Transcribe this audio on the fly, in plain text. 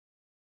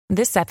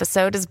This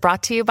episode is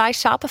brought to you by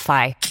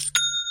Shopify.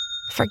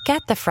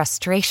 Forget the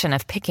frustration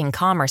of picking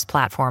commerce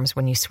platforms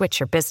when you switch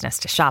your business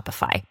to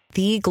Shopify,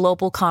 the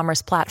global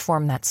commerce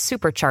platform that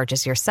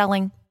supercharges your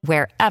selling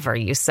wherever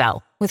you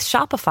sell. With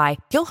Shopify,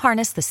 you'll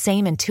harness the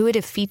same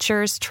intuitive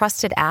features,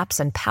 trusted apps,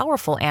 and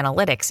powerful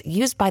analytics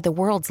used by the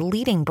world's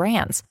leading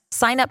brands.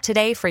 Sign up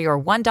today for your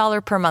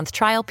 $1 per month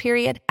trial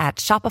period at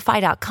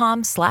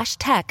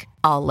shopify.com/tech,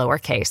 all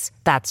lowercase.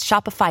 That's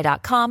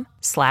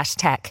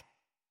shopify.com/tech.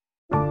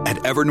 At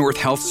Evernorth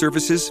Health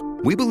Services,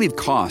 we believe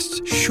costs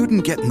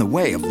shouldn't get in the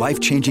way of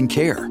life-changing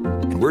care,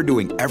 and we're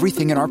doing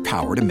everything in our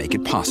power to make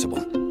it possible.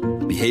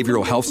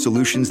 Behavioral health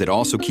solutions that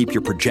also keep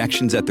your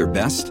projections at their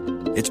best?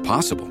 It's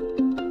possible.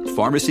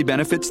 Pharmacy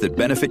benefits that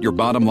benefit your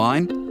bottom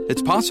line?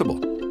 It's possible.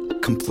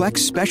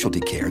 Complex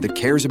specialty care that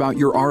cares about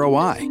your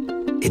ROI?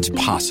 It's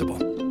possible.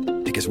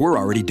 Because we're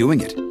already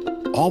doing it.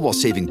 All while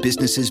saving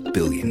businesses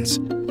billions.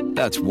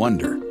 That's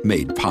Wonder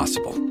made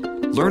possible.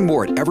 Learn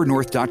more at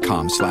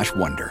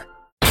evernorth.com/wonder.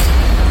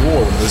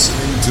 You're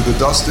listening to the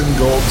Dustin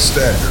Gold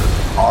Standard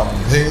on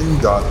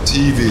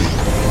Pain.tv.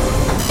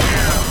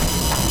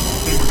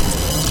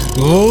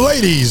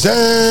 Ladies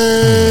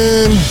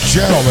and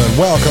gentlemen,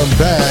 welcome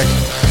back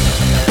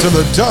to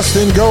the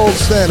Dustin Gold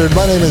Standard.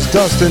 My name is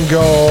Dustin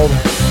Gold,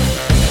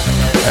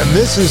 and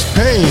this is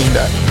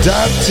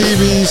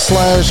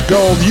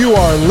Pain.tv/gold. You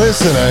are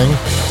listening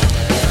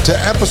to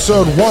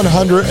episode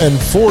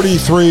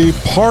 143,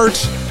 part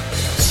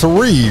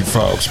 3,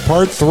 folks.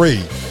 Part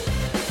 3.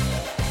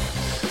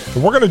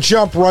 And we're going to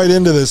jump right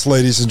into this,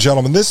 ladies and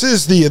gentlemen. This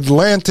is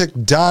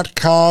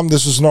theatlantic.com.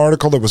 This is an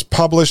article that was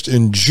published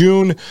in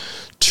June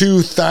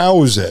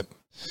 2000.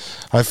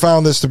 I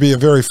found this to be a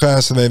very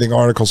fascinating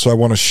article, so I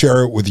want to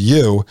share it with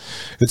you.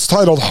 It's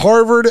titled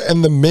Harvard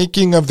and the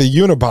Making of the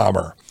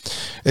Unabomber.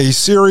 A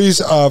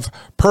series of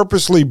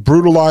purposely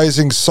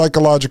brutalizing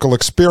psychological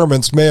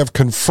experiments may have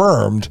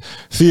confirmed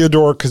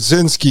Theodore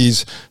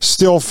Kaczynski's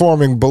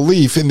still-forming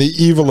belief in the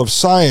evil of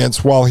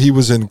science while he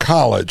was in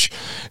college.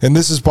 And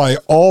this is by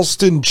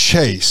Alston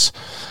Chase.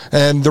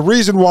 And the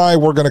reason why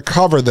we're going to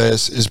cover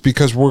this is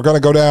because we're going to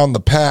go down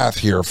the path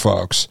here,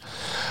 folks,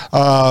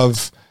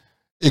 of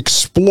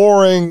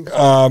exploring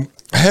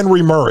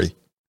Henry Murray.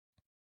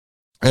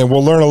 And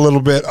we'll learn a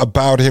little bit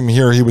about him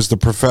here. He was the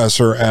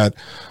professor at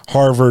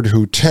Harvard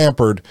who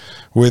tampered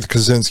with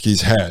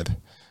Kaczynski's head.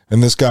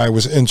 And this guy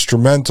was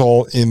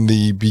instrumental in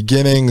the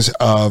beginnings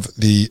of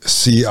the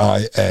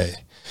CIA.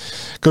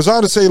 Goes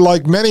on to say,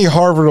 like many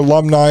Harvard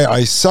alumni,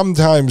 I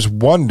sometimes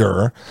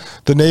wonder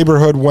the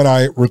neighborhood when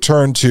I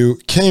return to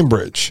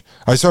Cambridge.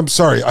 I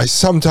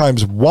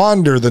sometimes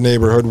wander the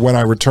neighborhood when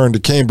I return to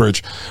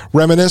Cambridge,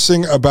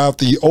 reminiscing about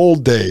the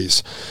old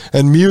days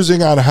and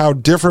musing on how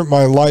different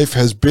my life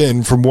has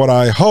been from what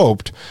I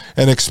hoped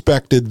and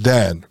expected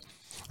then.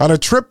 On a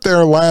trip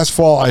there last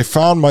fall, I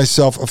found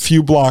myself a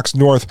few blocks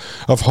north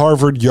of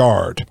Harvard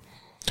Yard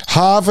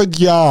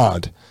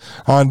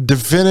on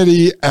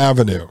Divinity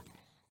Avenue.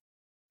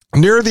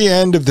 Near the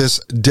end of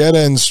this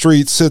dead-end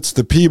street sits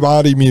the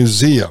Peabody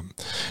Museum,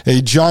 a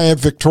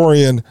giant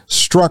Victorian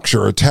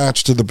structure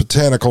attached to the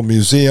Botanical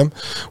Museum,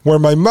 where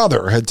my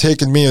mother had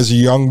taken me as a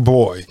young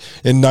boy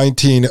in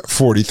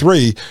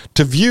 1943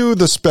 to view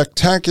the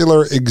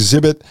spectacular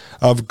exhibit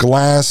of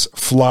glass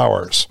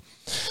flowers.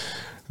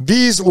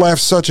 These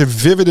left such a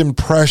vivid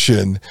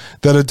impression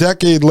that a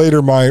decade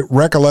later my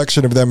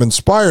recollection of them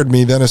inspired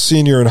me, then a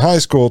senior in high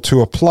school, to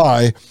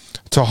apply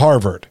to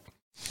Harvard.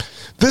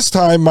 This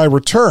time, my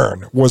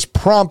return was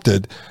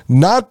prompted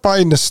not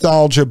by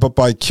nostalgia, but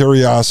by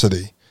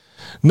curiosity.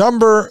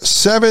 Number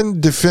 7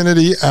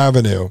 Divinity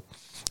Avenue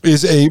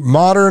is a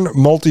modern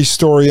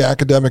multi-story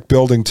academic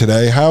building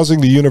today,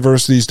 housing the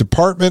university's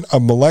Department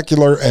of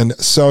Molecular and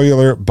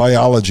Cellular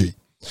Biology.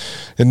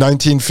 In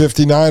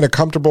 1959, a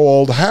comfortable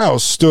old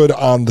house stood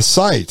on the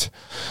site.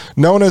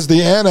 Known as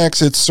the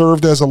Annex, it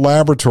served as a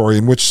laboratory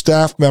in which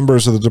staff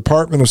members of the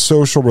Department of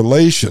Social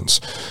Relations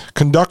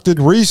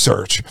conducted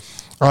research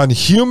on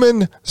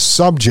human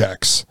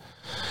subjects.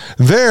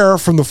 There,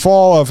 from the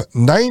fall of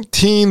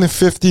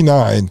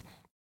 1959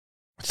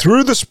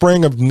 through the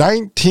spring of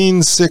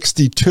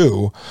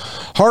 1962,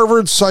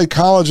 Harvard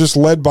psychologists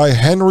led by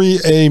Henry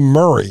A.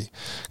 Murray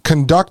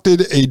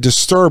conducted a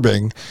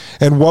disturbing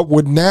and what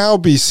would now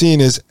be seen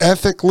as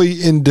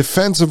ethically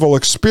indefensible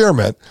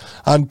experiment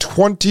on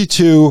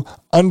 22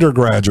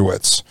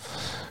 undergraduates.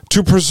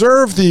 To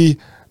preserve the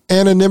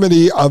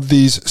anonymity of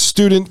these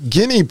student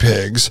guinea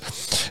pigs,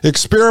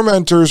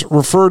 experimenters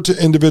referred to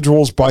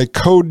individuals by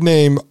code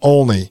name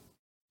only.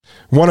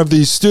 One of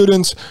these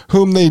students,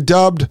 whom they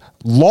dubbed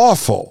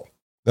Lawful,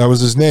 that was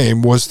his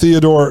name, was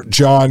Theodore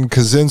John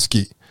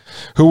Kaczynski,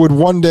 who would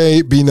one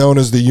day be known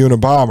as the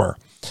Unabomber,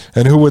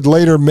 and who would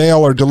later mail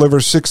or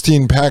deliver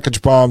 16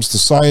 package bombs to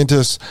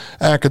scientists,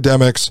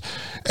 academics,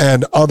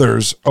 and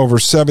others over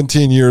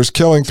 17 years,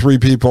 killing 3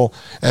 people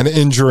and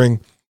injuring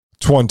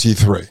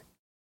 23.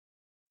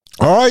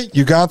 All right,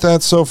 you got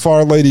that so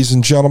far, ladies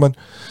and gentlemen.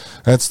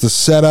 That's the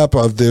setup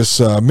of this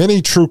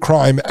mini true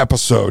crime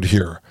episode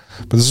here.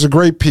 But this is a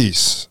great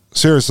piece.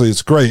 Seriously,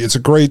 it's great. It's a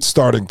great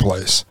starting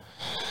place.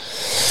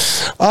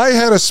 I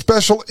had a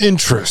special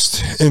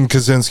interest in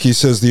Kaczynski,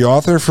 says the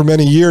author. For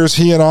many years,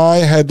 he and I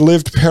had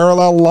lived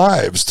parallel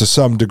lives to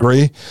some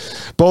degree.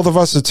 Both of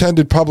us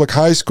attended public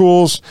high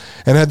schools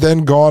and had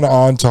then gone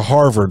on to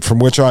Harvard, from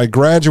which I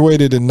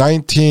graduated in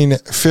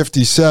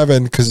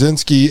 1957,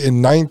 Kaczynski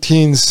in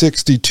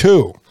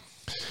 1962.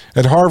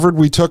 At Harvard,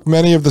 we took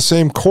many of the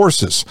same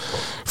courses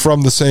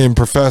from the same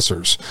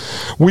professors.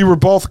 We were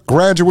both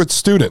graduate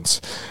students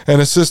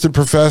and assistant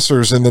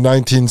professors in the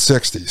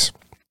 1960s.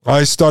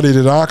 I studied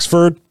at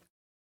Oxford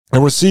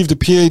and received a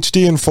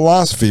PhD in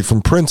philosophy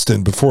from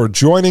Princeton before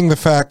joining the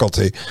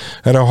faculty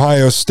at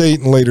Ohio State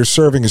and later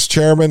serving as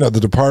chairman of the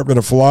Department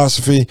of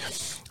Philosophy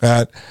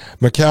at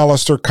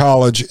Macalester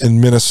College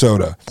in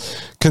Minnesota.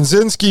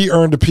 Kaczynski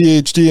earned a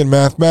PhD in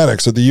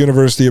mathematics at the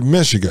University of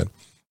Michigan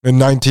in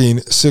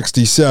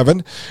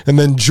 1967 and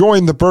then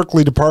joined the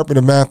Berkeley Department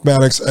of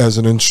Mathematics as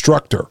an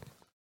instructor.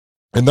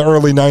 In the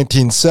early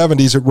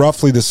 1970s, at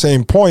roughly the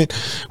same point,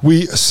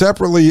 we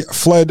separately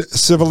fled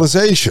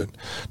civilization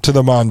to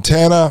the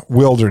Montana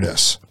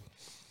wilderness.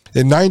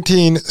 In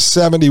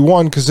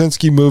 1971,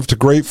 Kaczynski moved to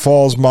Great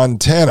Falls,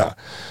 Montana.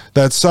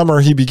 That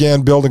summer, he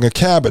began building a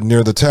cabin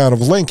near the town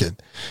of Lincoln,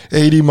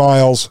 80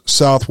 miles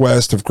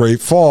southwest of Great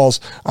Falls,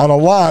 on a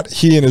lot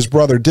he and his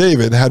brother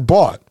David had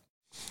bought.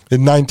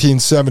 In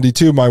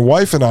 1972, my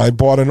wife and I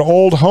bought an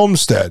old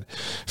homestead,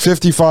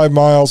 55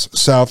 miles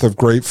south of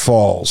Great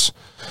Falls.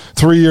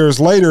 3 years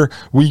later,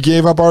 we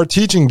gave up our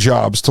teaching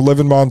jobs to live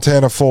in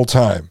Montana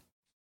full-time.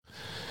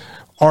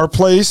 Our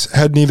place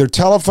had neither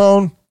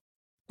telephone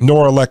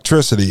nor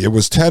electricity. It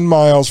was 10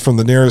 miles from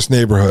the nearest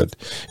neighborhood.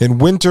 In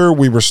winter,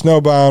 we were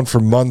snowbound for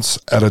months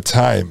at a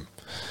time.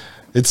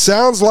 It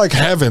sounds like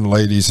heaven,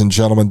 ladies and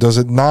gentlemen, does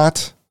it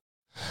not?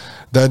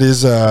 That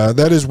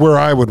is where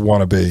I would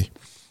want to be.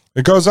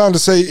 It goes on to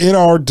say, in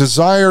our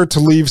desire to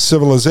leave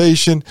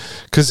civilization,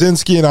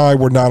 Kaczynski and I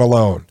were not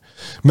alone.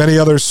 Many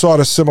others sought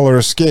a similar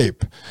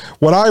escape.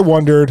 What I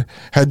wondered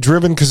had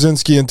driven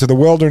Kaczynski into the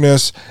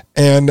wilderness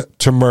and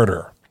to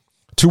murder.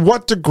 To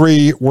what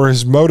degree were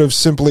his motives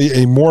simply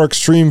a more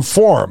extreme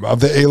form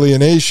of the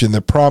alienation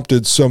that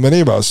prompted so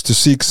many of us to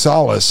seek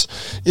solace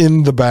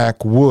in the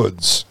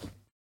backwoods?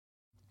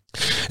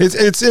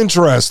 It's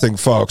interesting,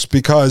 folks,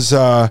 because,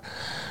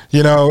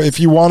 if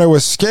you want to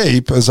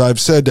escape, as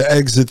I've said, to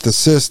exit the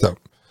system,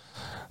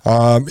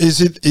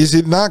 is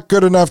it not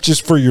good enough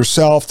just for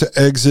yourself to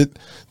exit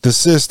the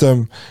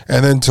system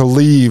and then to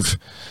leave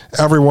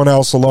everyone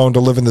else alone to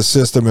live in the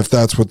system if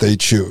that's what they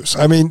choose?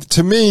 I mean,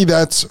 to me,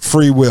 that's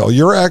free will.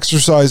 You're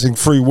exercising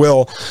free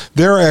will.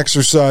 They're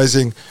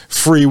exercising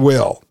free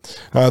will.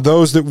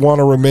 Those that want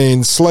to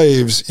remain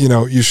slaves,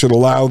 you should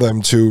allow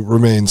them to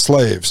remain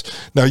slaves.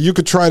 Now, you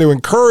could try to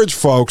encourage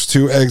folks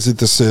to exit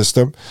the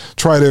system,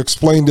 try to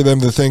explain to them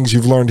the things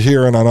you've learned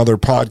here and on other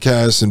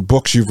podcasts and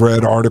books you've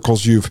read,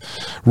 articles you've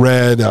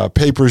read,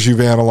 papers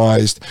you've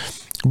analyzed.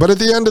 But at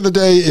the end of the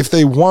day, if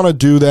they want to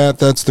do that,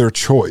 that's their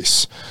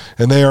choice.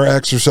 And they are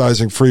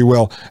exercising free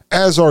will,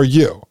 as are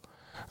you.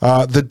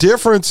 The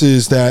difference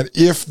is that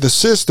if the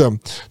system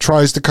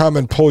tries to come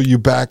and pull you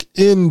back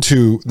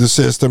into the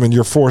system and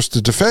you're forced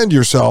to defend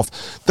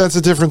yourself, that's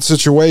a different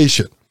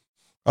situation.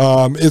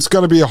 It's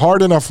going to be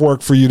hard enough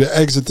work for you to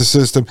exit the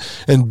system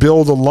and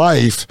build a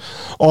life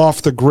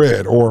off the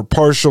grid or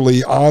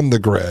partially on the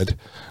grid.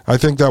 I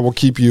think that will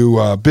keep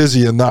you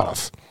busy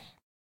enough.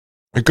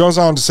 It goes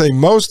on to say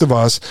most of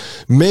us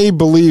may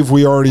believe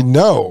we already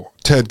know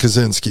Ted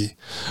Kaczynski.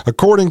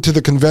 According to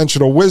the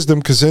conventional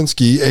wisdom,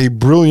 Kaczynski, a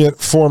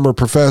brilliant former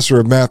professor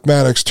of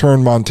mathematics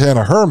turned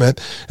Montana hermit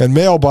and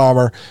mail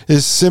bomber,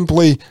 is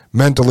simply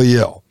mentally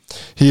ill.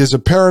 He is a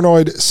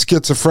paranoid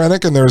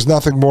schizophrenic, and there is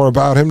nothing more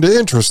about him to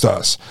interest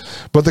us.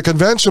 But the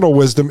conventional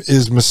wisdom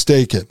is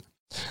mistaken.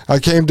 I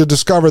came to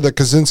discover that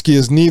Kaczynski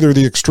is neither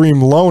the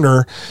extreme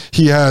loner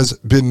he has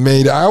been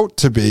made out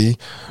to be,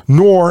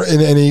 nor in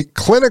any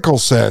clinical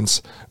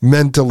sense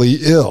mentally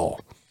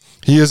ill.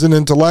 He is an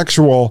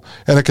intellectual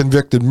and a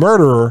convicted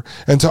murderer,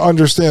 and to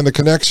understand the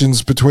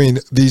connections between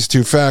these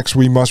two facts,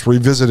 we must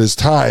revisit his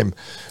time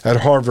at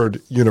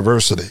Harvard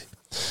University.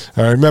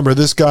 Remember,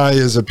 this guy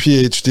is a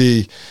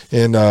PhD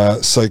in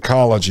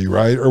psychology,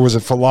 right? Or was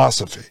it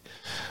philosophy?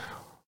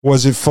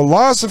 Was it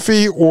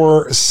philosophy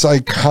or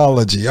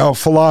psychology? Oh,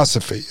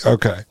 philosophy.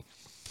 Okay.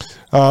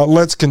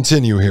 Let's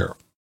continue here.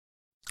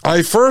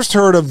 I first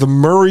heard of the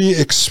Murray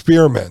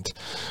experiment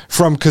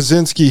from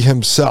Kaczynski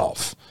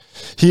himself.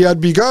 He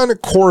had begun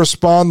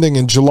corresponding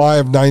in July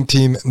of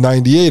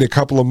 1998, a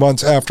couple of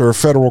months after a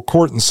federal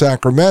court in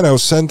Sacramento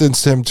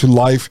sentenced him to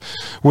life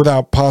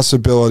without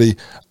possibility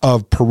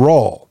of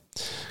parole.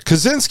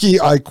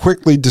 Kaczynski, I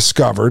quickly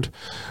discovered,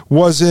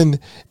 was an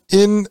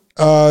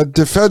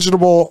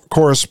indefatigable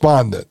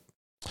correspondent.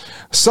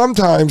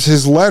 Sometimes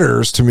his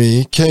letters to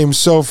me came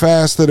so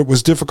fast that it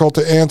was difficult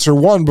to answer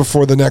one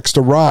before the next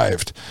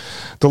arrived.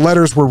 The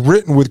letters were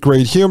written with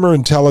great humor,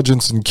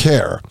 intelligence, and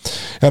care,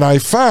 and I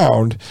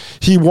found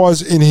he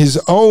was in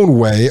his own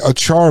way a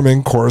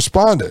charming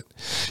correspondent.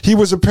 He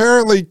has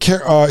apparently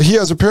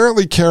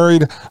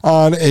carried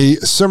on a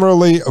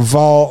similarly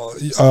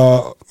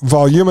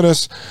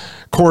voluminous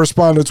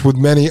correspondence with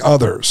many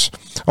others,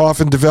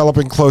 often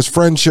developing close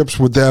friendships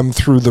with them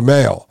through the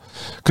mail.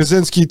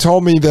 Kaczynski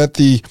told me that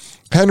the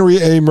Henry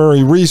A.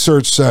 Murray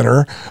Research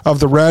Center of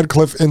the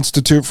Radcliffe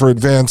Institute for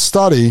Advanced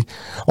Study,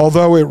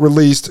 although it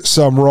released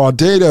some raw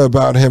data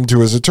about him to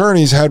his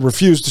attorneys, had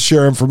refused to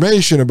share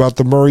information about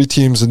the Murray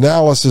team's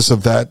analysis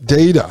of that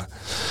data.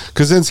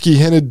 Kaczynski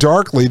hinted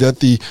darkly that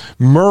the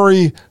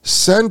Murray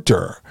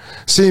Center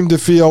seemed to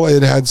feel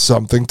it had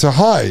something to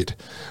hide.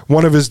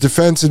 One of his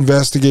defense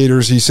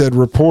investigators, he said,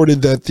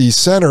 reported that the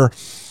center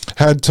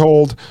had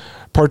told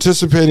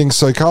participating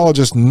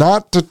psychologists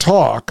not to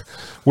talk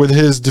with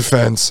his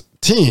defense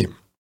team.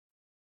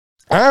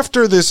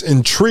 After this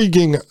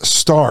intriguing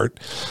start,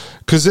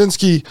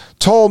 Kaczynski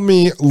told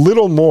me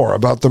little more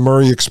about the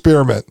Murray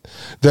experiment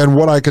than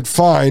what I could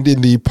find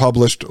in the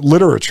published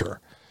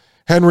literature.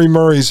 Henry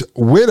Murray's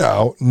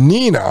widow,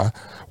 Nina,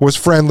 was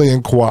friendly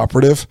and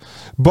cooperative,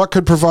 but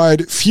could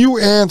provide few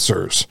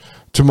answers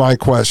to my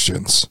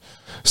questions.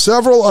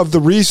 Several of the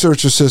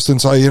research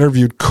assistants I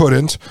interviewed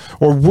couldn't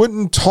or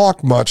wouldn't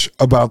talk much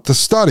about the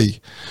study,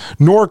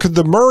 nor could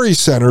the Murray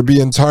Center be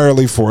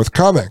entirely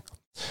forthcoming.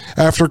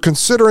 After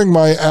considering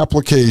my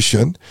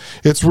application,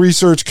 its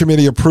research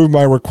committee approved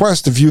my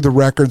request to view the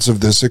records of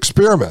this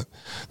experiment,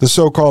 the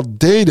so-called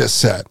data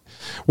set,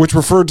 which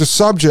referred to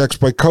subjects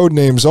by code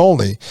names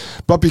only,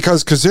 but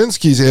because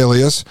Kaczynski's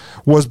alias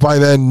was by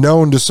then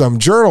known to some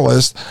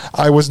journalists,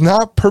 I was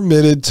not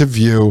permitted to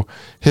view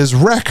his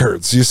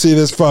records. You see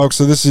this, folks?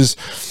 So this is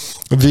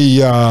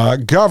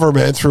the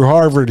government through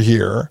Harvard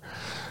here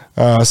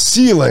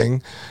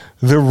sealing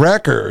the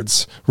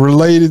records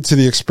related to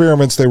the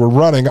experiments they were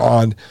running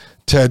on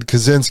Ted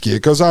Kaczynski.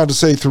 It goes on to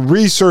say, through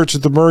research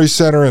at the Murray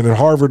Center and at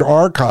Harvard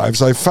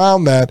Archives, I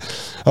found that,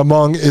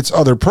 among its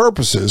other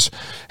purposes,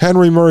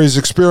 Henry Murray's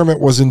experiment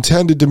was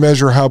intended to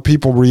measure how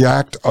people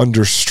react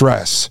under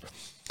stress.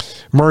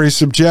 Murray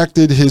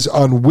subjected his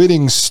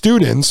unwitting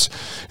students,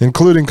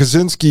 including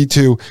Kaczynski,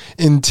 to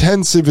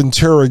intensive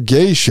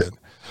interrogation,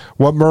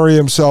 what Murray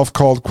himself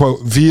called,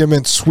 quote,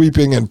 vehement,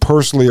 sweeping, and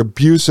personally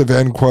abusive,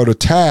 end quote,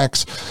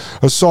 attacks,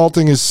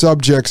 assaulting his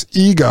subjects'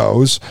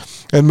 egos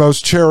and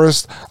most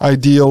cherished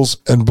ideals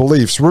and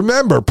beliefs.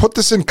 Remember, put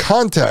this in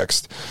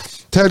context.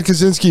 Ted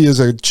Kaczynski is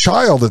a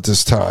child at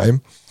this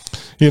time,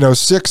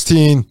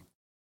 16,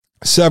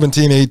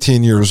 17,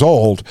 18 years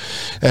old.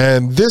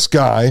 And this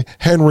guy,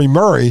 Henry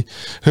Murray,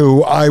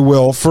 who I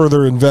will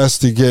further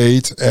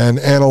investigate and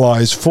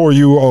analyze for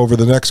you over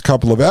the next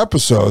couple of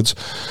episodes,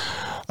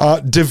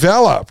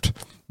 developed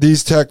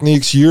these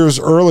techniques years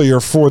earlier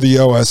for the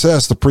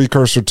OSS, the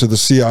precursor to the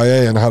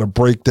CIA, and how to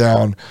break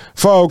down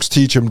folks,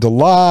 teach them to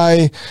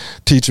lie,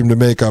 teach them to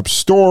make up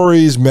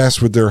stories,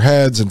 mess with their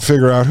heads, and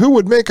figure out who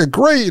would make a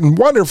great and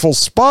wonderful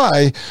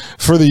spy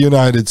for the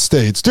United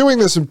States. Doing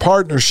this in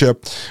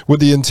partnership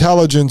with the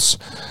intelligence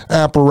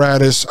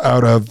apparatus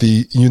out of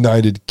the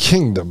United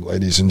Kingdom,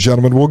 ladies and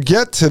gentlemen. We'll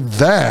get to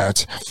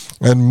that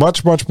and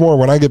much, much more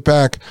when I get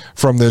back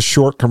from this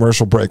short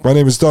commercial break. My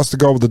name is Dustin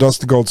Gold with the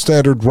Dustin Gold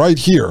Standard right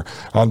here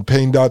on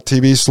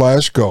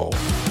Pain.tv/gold.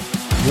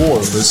 You're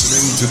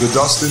listening to the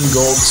Dustin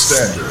Gold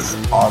Standard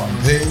on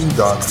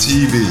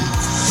Pain.tv.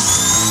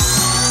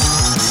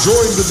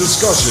 Join the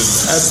discussion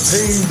at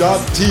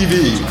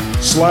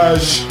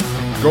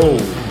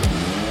Pain.tv/gold.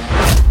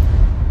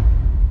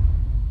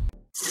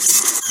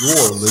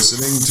 You're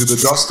listening to the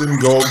Dustin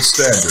Gold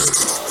Standard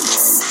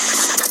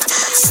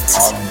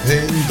on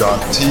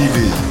Pain.tv.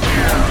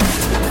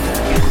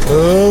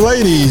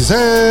 Ladies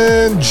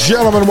and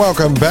gentlemen,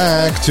 welcome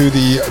back to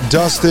the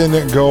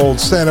Dustin Gold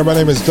Standard. My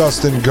name is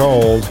Dustin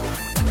Gold,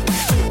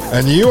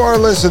 and you are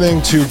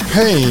listening to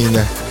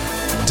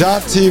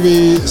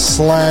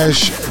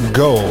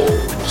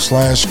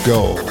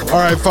Pain.tv/gold. All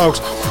right,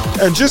 folks,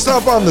 and just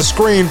up on the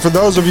screen for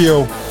those of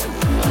you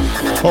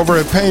over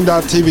at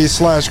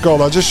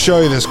Pain.tv/gold, I'll just show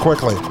you this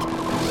quickly.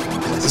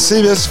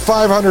 See this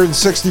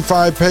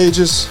 565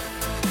 pages?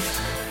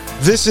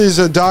 This is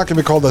a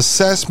document called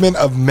Assessment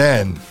of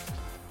Men.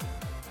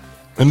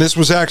 And this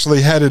was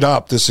actually headed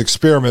up, this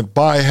experiment,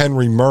 by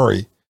Henry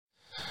Murray.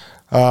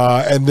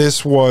 And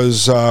this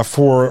was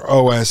for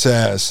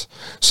OSS.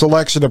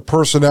 Selection of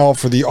personnel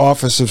for the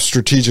Office of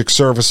Strategic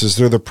Services.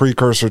 They're the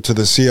precursor to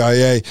the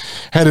CIA.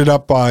 Headed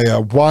up by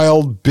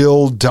Wild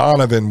Bill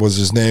Donovan was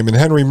his name. And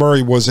Henry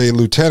Murray was a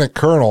lieutenant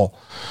colonel.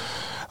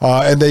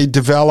 And they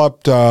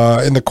developed,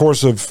 in the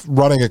course of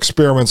running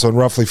experiments on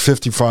roughly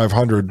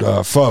 5,500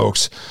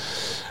 folks,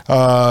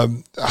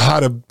 how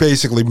to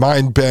basically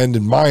mind bend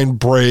and mind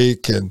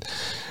break and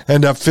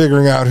end up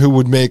figuring out who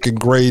would make a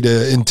great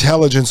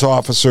intelligence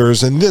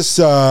officers. And this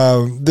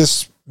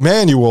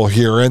manual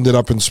here ended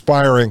up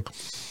inspiring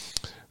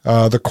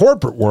the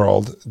corporate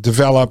world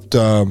developed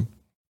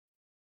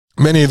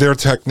many of their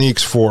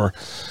techniques for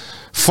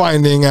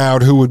finding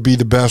out who would be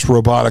the best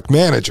robotic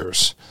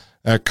managers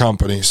at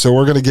companies. So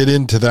we're going to get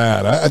into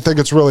that. I think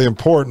it's really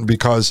important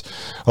because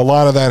a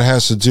lot of that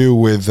has to do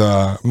with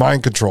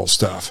mind control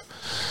stuff.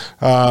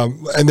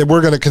 And then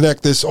we're going to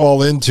connect this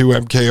all into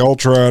MK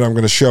Ultra, and I'm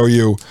going to show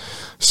you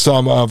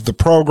some of the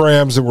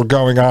programs that were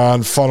going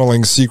on,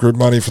 funneling secret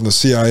money from the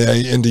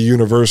CIA into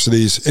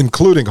universities,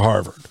 including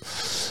Harvard,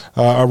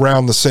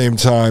 around the same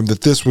time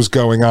that this was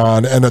going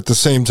on. And at the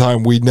same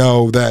time, we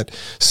know that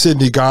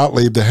Sidney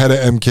Gottlieb, the head of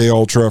MK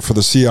Ultra for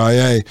the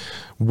CIA,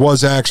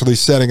 was actually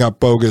setting up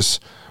bogus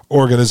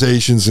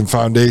organizations and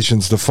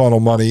foundations to funnel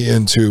money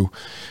into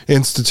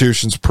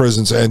institutions,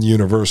 prisons, and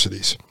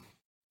universities.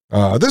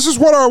 This is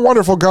what our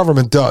wonderful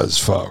government does,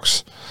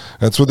 folks.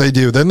 That's what they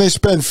do. Then they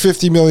spend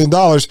 $50 million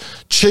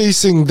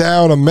chasing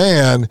down a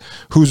man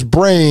whose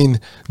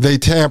brain they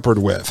tampered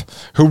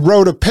with, who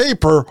wrote a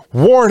paper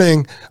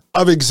warning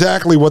of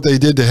exactly what they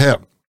did to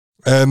him.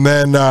 And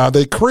then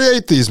they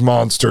create these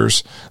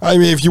monsters. I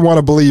mean, if you want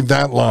to believe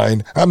that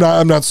line, I'm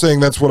not saying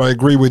that's what I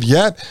agree with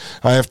yet.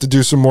 I have to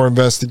do some more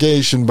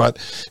investigation. But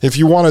if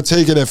you want to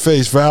take it at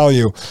face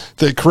value,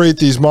 they create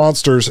these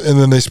monsters and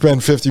then they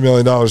spend $50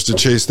 million to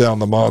chase down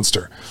the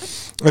monster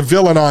and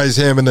villainize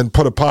him, and then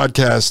put a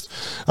podcast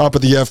up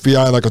at the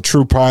FBI, like a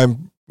true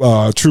crime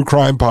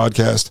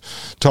podcast,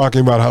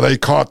 talking about how they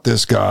caught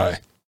this guy.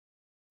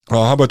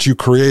 How about you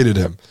created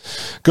him?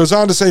 Goes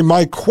on to say,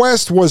 my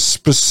quest was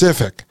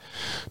specific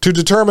to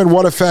determine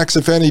what effects,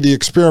 if any, the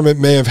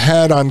experiment may have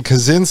had on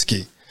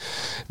Kaczynski.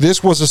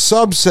 This was a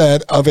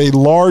subset of a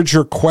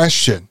larger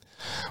question.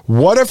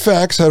 What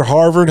effects had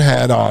Harvard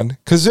had on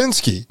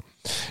Kaczynski?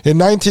 In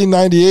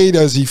 1998,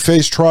 as he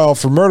faced trial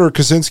for murder,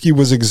 Kaczynski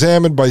was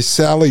examined by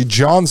Sally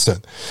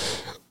Johnson,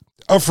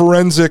 a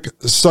forensic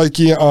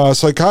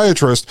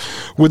psychiatrist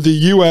with the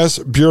U.S.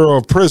 Bureau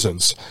of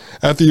Prisons,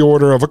 at the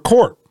order of a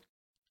court.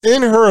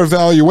 In her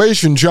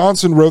evaluation,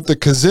 Johnson wrote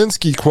that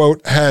Kaczynski,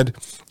 quote, had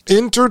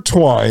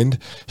intertwined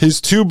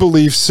his two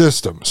belief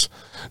systems,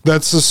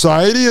 that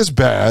society is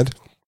bad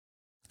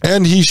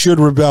and he should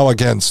rebel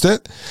against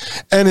it,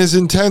 and his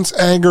intense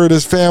anger at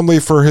his family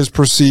for his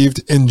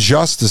perceived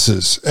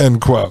injustices,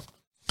 end quote.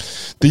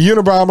 The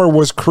Unabomber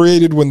was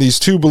created when these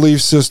two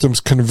belief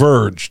systems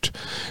converged,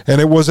 and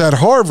it was at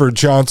Harvard,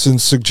 Johnson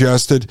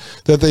suggested,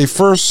 that they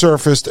first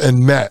surfaced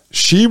and met.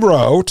 She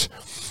wrote,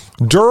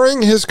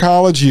 during his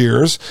college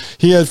years,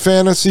 he had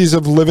fantasies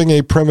of living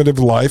a primitive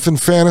life and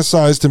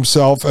fantasized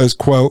himself as,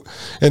 quote,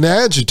 an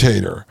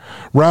agitator,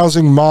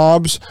 rousing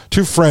mobs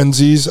to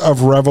frenzies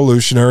of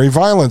revolutionary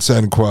violence,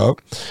 end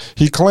quote.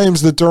 He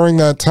claims that during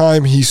that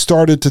time, he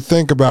started to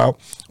think about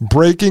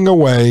breaking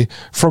away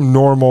from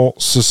normal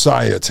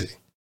society.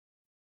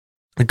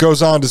 It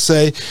goes on to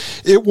say,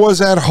 it was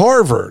at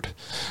Harvard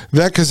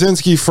that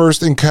Kaczynski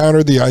first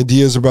encountered the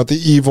ideas about the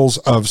evils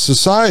of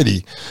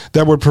society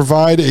that would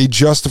provide a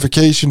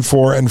justification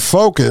for and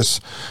focus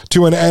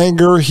to an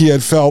anger he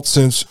had felt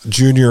since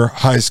junior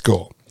high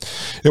school.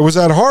 It was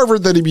at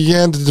Harvard that he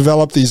began to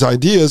develop these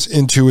ideas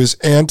into his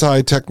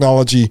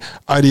anti-technology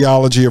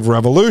ideology of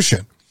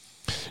revolution.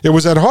 It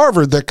was at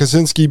Harvard that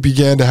Kaczynski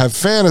began to have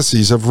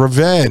fantasies of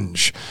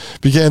revenge,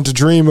 began to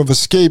dream of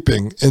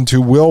escaping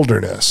into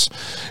wilderness.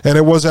 And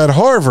it was at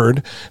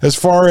Harvard, as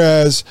far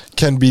as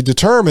can be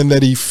determined,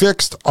 that he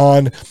fixed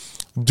on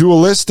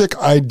dualistic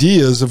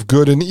ideas of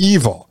good and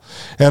evil,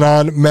 and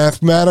on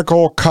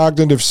mathematical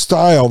cognitive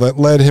style that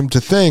led him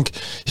to think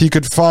he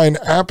could find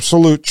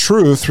absolute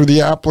truth through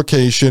the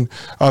application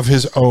of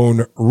his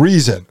own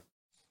reason.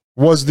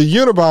 Was the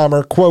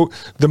Unabomber, quote,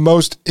 the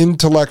most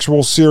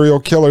intellectual serial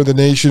killer the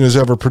nation has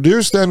ever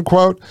produced, end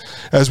quote,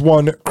 as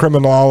one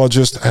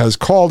criminologist has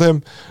called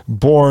him,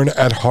 born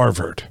at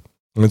Harvard?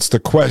 It's the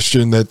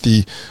question that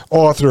the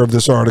author of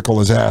this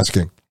article is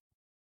asking.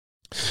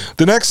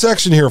 The next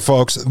section here,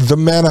 folks, the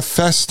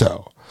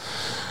manifesto.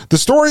 The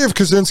story of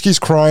Kaczynski's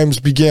crimes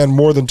began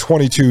more than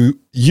 22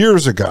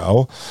 years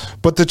ago,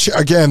 but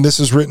again, this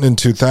is written in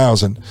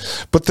 2000,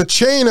 but the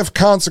chain of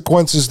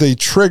consequences they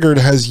triggered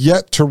has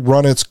yet to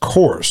run its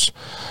course.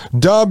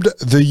 Dubbed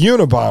the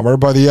Unabomber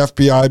by the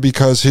FBI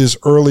because his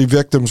early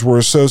victims were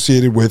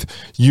associated with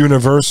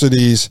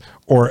universities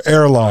or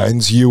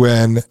airlines,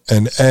 UN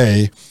and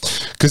A,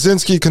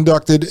 Kaczynski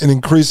conducted an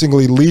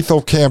increasingly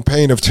lethal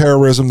campaign of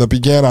terrorism that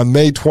began on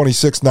May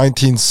 26,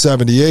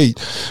 1978,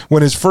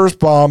 when his first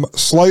bomb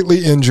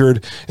slightly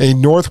injured a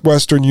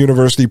Northwestern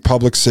University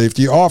public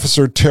safety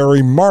officer,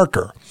 Terry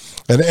Marker,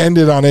 and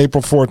ended on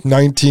April 4,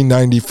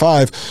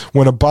 1995,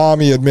 when a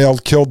bomb he had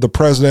mailed killed the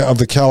president of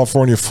the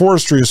California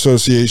Forestry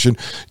Association,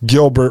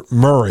 Gilbert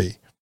Murray.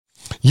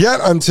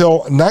 Yet until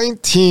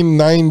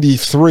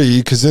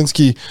 1993,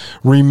 Kaczynski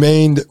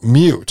remained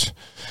mute,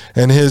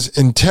 and his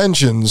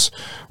intentions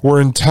were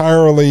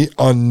entirely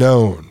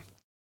unknown.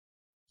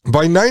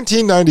 By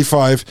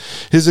 1995,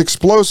 his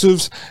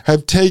explosives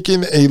had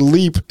taken a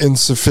leap in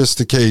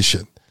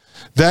sophistication.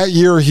 That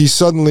year, he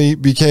suddenly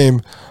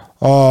became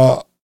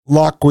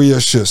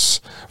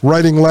loquacious,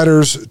 writing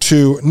letters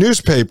to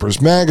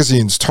newspapers,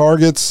 magazines,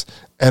 targets,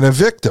 and a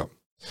victim.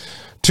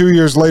 2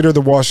 years later,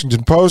 the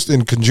Washington Post,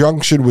 in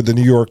conjunction with the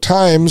New York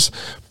Times,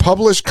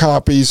 published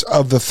copies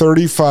of the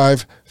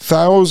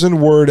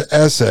 35,000-word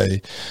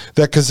essay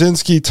that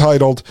Kaczynski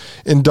titled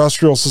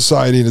Industrial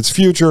Society and Its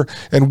Future,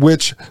 and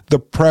which the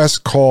press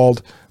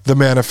called the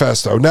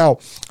Manifesto. Now,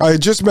 I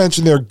just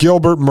mentioned there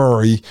Gilbert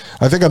Murray.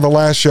 I think on the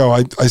last show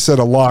I said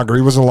a logger.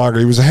 He wasn't a logger.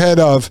 He was head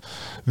of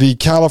the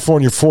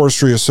California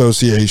Forestry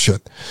Association.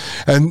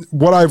 And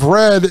what I've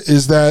read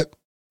is that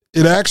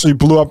it actually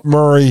blew up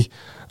Murray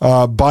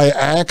by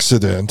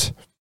accident,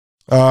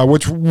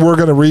 which we're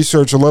going to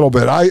research a little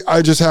bit.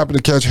 I just happened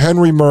to catch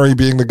Henry Murray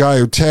being the guy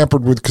who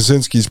tampered with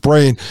Kaczynski's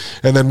brain,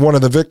 and then one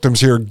of the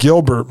victims here,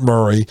 Gilbert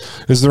Murray.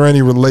 Is there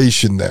any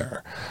relation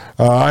there?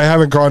 I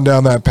haven't gone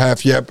down that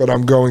path yet, but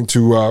I'm going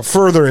to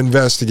further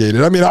investigate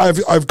it. I mean,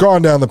 I've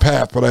gone down the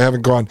path, but I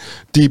haven't gone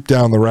deep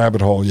down the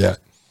rabbit hole yet.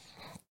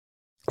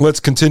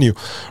 Let's continue.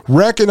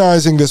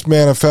 Recognizing this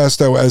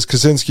manifesto as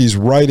Kaczynski's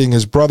writing,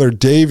 his brother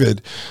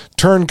David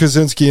turned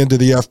Kaczynski into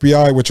the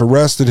FBI, which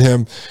arrested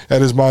him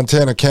at his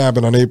Montana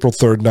cabin on April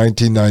 3rd,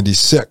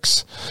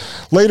 1996.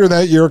 Later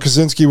that year,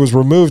 Kaczynski was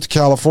removed to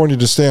California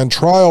to stand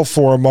trial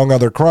for, among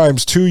other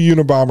crimes, 2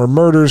 Unabomber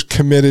murders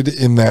committed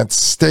in that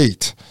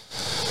state.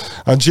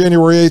 On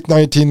January 8,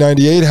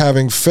 1998,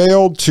 having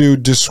failed to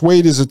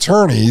dissuade his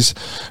attorneys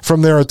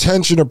from their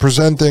intention of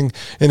presenting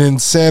an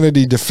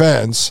insanity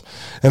defense,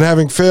 and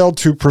having failed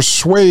to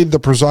persuade the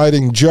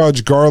presiding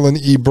judge, Garland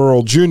E.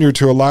 Burrell Jr.,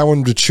 to allow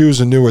him to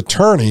choose a new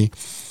attorney,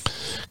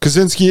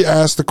 Kaczynski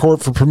asked the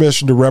court for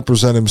permission to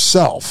represent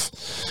himself.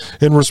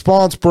 In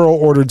response, Burrell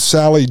ordered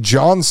Sally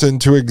Johnson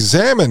to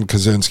examine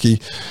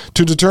Kaczynski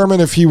to determine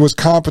if he was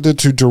competent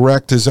to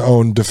direct his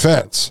own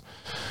defense.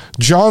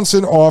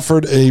 Johnson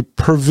offered a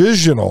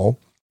provisional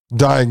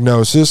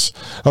diagnosis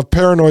of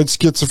paranoid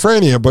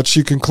schizophrenia, but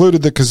she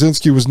concluded that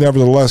Kaczynski was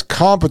nevertheless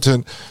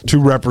competent to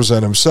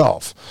represent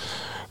himself.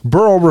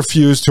 Burrell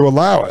refused to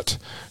allow it.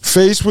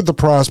 Faced with the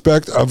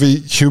prospect of a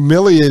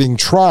humiliating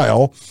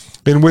trial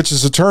in which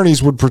his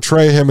attorneys would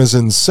portray him as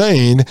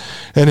insane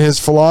and his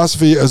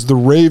philosophy as the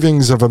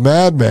ravings of a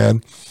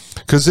madman,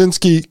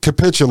 Kaczynski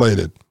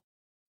capitulated.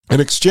 In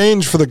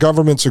exchange for the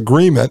government's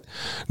agreement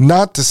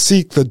not to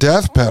seek the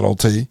death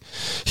penalty,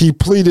 he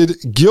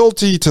pleaded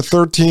guilty to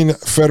 13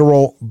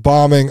 federal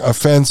bombing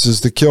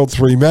offenses that killed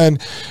 3 men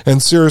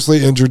and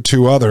seriously injured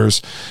 2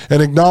 others,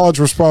 and acknowledged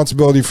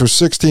responsibility for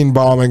 16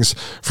 bombings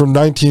from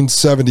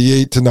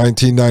 1978 to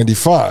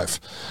 1995.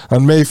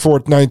 On May 4,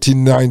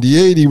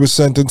 1998, he was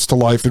sentenced to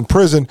life in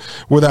prison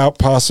without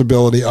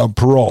possibility of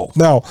parole.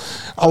 Now,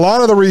 a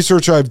lot of the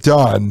research I've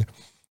done,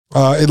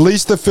 at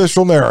least the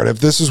official narrative,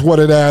 this is what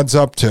it adds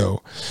up to,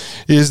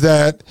 is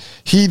that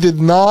he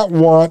did not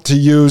want to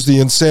use the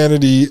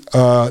insanity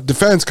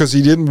defense because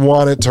he didn't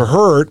want it to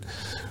hurt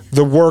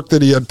the work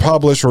that he had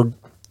published or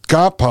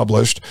got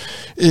published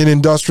in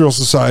Industrial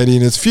Society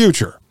and Its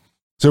Future.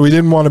 So he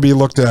didn't want to be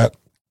looked at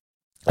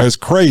as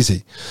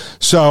crazy.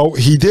 So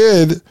he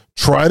did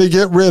try to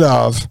get rid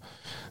of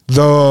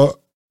the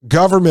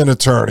government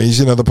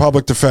attorneys, the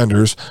public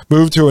defenders,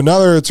 moved to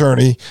another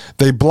attorney.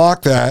 They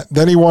blocked that.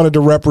 Then he wanted to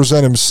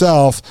represent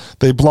himself.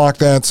 They blocked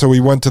that, so he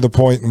went to the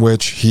point in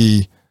which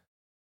he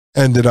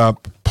ended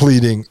up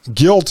pleading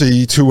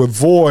guilty to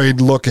avoid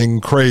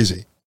looking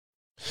crazy.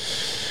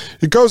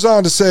 It goes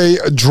on to say,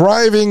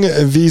 driving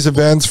these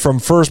events from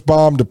first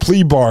bomb to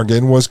plea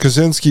bargain was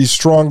Kaczynski's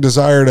strong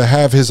desire to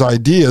have his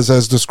ideas,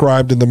 as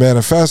described in the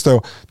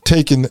manifesto,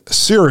 taken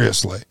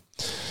seriously.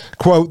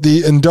 Quote,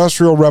 the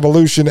Industrial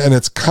Revolution and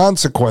its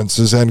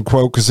consequences, end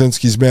quote,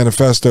 Kaczynski's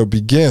manifesto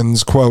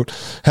begins, quote,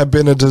 have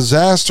been a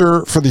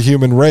disaster for the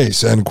human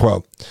race, end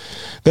quote.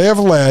 They have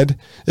led,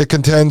 it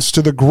contends,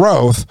 to the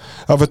growth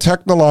of a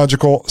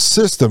technological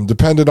system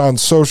dependent on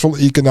social,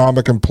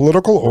 economic, and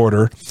political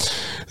order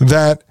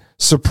that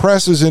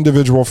suppresses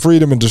individual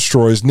freedom and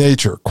destroys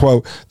nature.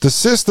 Quote, the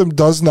system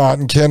does not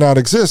and cannot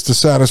exist to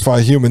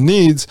satisfy human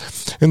needs.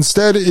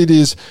 Instead, it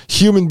is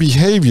human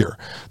behavior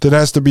that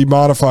has to be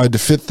modified to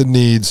fit the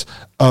needs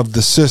of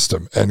the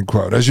system, end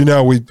quote. As you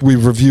know,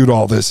 we've reviewed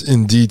all this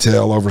in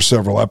detail over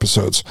several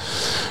episodes.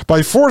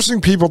 By forcing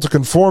people to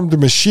conform to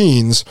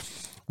machines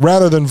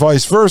rather than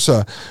vice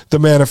versa, the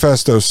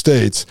manifesto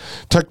states,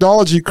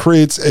 technology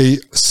creates a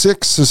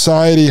sick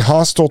society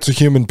hostile to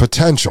human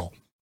potential.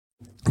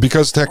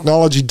 Because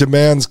technology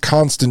demands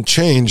constant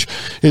change,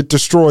 it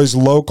destroys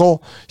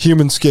local,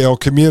 human-scale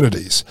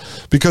communities.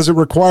 Because it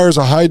requires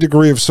a high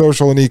degree of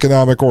social and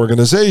economic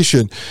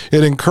organization,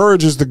 it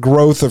encourages the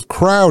growth of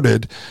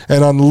crowded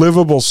and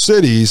unlivable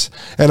cities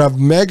and of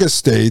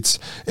megastates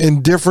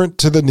indifferent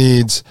to the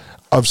needs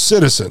of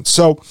citizens.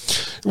 So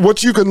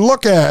what you can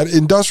look at,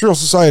 Industrial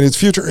Society, Its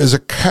Future, is a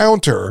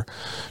counter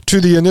to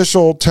the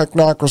initial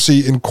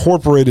Technocracy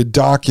Incorporated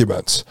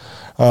documents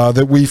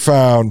that we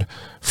found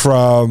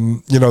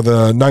from, the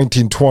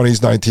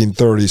 1920s,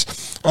 1930s.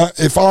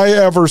 If I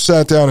ever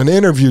sat down and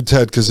interviewed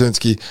Ted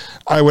Kaczynski,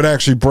 I would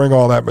actually bring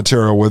all that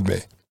material with me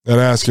and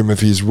ask him if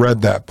he's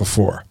read that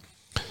before.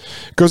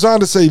 It goes on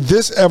to say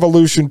this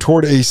evolution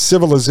toward a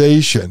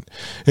civilization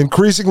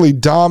increasingly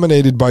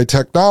dominated by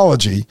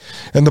technology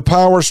and the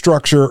power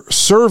structure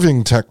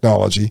serving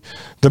technology,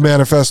 the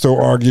manifesto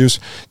argues,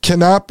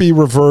 cannot be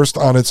reversed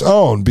on its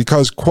own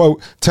because,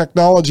 quote,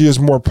 technology is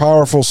a more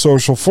powerful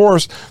social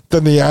force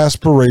than the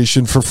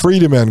aspiration for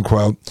freedom, end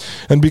quote.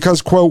 And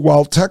because, quote,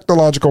 while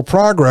technological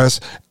progress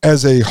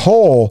as a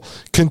whole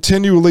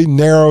continually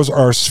narrows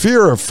our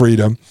sphere of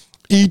freedom,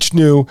 each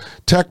new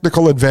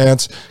technical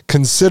advance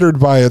considered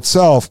by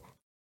itself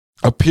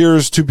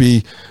appears to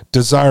be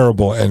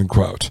desirable, end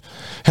quote.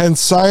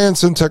 Hence,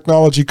 science and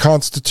technology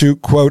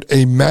constitute, quote,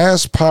 a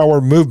mass power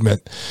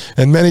movement,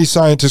 and many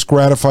scientists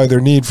gratify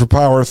their need for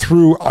power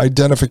through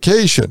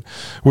identification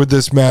with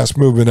this mass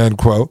movement, end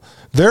quote.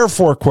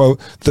 Therefore, quote,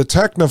 the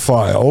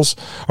technophiles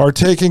are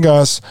taking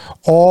us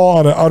all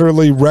on an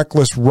utterly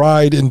reckless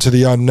ride into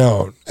the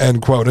unknown,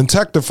 end quote. And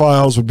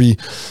technophiles would be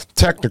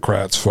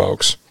technocrats,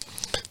 folks.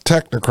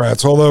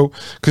 Technocrats, although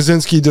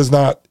Kaczynski does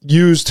not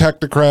use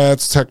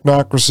technocrats,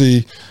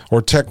 technocracy,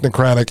 or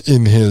technocratic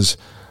in his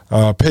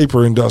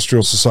paper,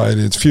 Industrial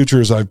Society, Its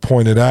Future, as I've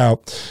pointed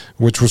out,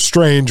 which was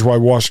strange why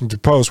Washington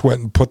Post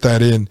went and put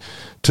that in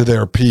to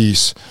their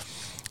piece,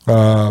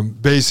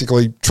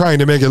 basically trying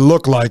to make it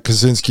look like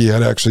Kaczynski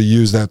had actually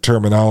used that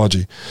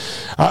terminology.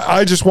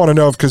 I just want to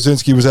know if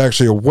Kaczynski was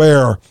actually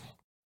aware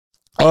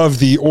of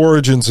the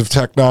origins of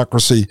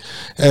technocracy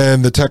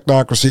and the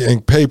Technocracy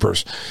Inc.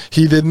 papers.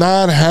 He did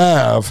not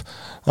have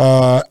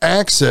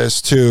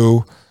access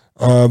to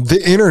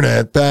the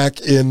internet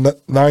back in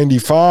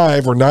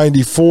 95 or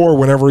 94,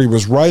 whenever he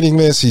was writing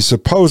this. He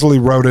supposedly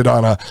wrote it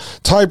on a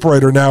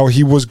typewriter. Now,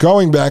 he was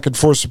going back and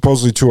forth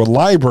supposedly to a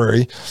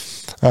library,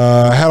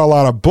 had a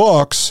lot of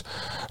books,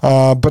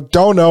 but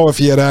don't know if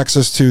he had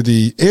access to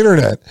the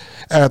internet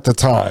at the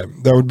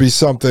time. That would be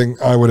something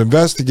I would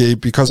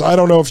investigate, because I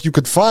don't know if you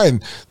could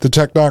find the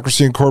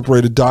Technocracy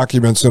Incorporated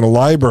documents in a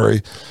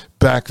library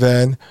back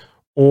then,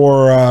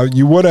 or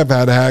you would have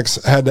had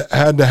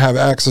to have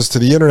access to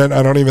the internet.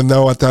 I don't even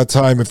know at that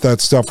time if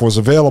that stuff was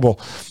available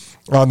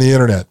on the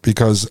internet,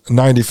 because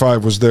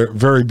 95 was the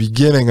very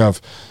beginning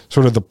of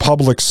sort of the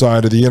public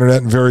side of the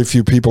internet, and very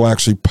few people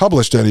actually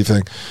published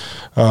anything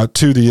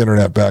to the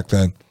internet back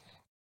then.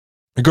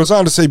 It goes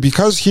on to say,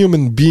 because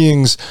human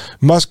beings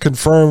must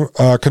conform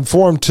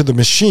to the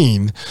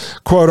machine,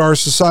 quote, our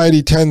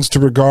society tends to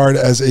regard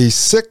as a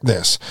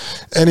sickness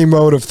any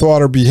mode of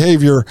thought or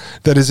behavior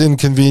that is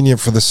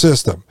inconvenient for the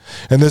system.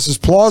 And this is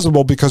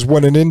plausible because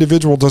when an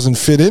individual doesn't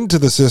fit into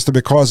the system,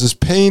 it causes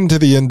pain to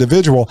the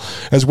individual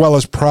as well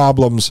as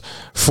problems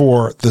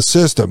for the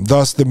system.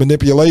 Thus, the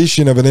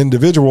manipulation of an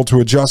individual to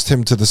adjust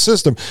him to the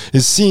system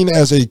is seen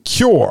as a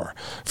cure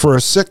for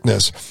a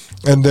sickness,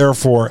 and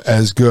therefore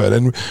as good.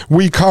 And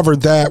we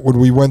covered that when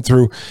we went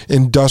through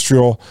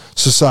Industrial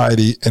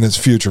Society and Its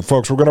Future.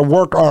 Folks, we're going to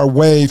work our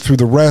way through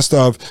the rest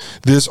of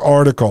this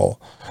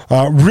article.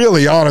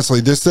 Really,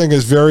 honestly, this thing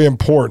is very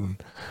important.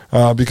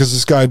 Because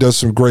this guy does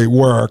some great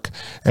work,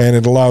 and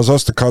it allows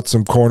us to cut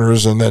some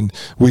corners, and then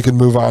we can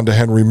move on to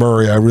Henry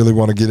Murray. I really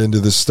want to get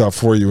into this stuff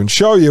for you and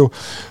show you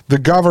the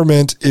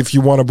government, if you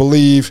want to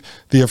believe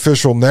the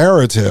official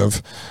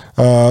narrative,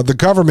 the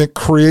government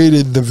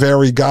created the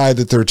very guy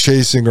that they're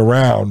chasing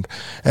around.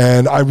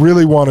 And I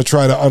really want to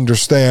try to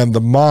understand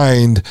the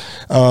mind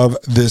of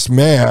this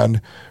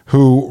man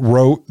who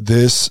wrote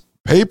this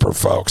paper,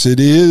 folks.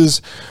 It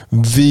is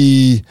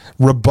the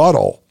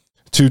rebuttal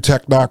to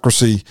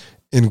Technocracy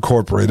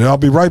Incorporated. I'll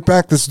be right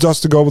back. This is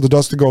Dustin Gold with the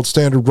Dustin Gold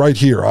Standard right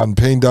here on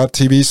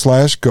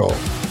Paine.tv/gold.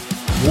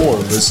 You're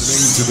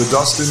listening to the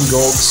Dustin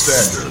Gold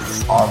Standard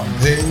on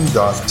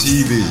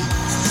Paine.tv.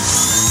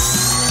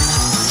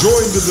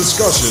 Join the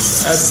discussion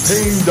at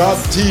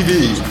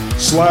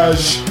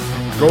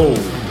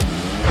Paine.tv/gold.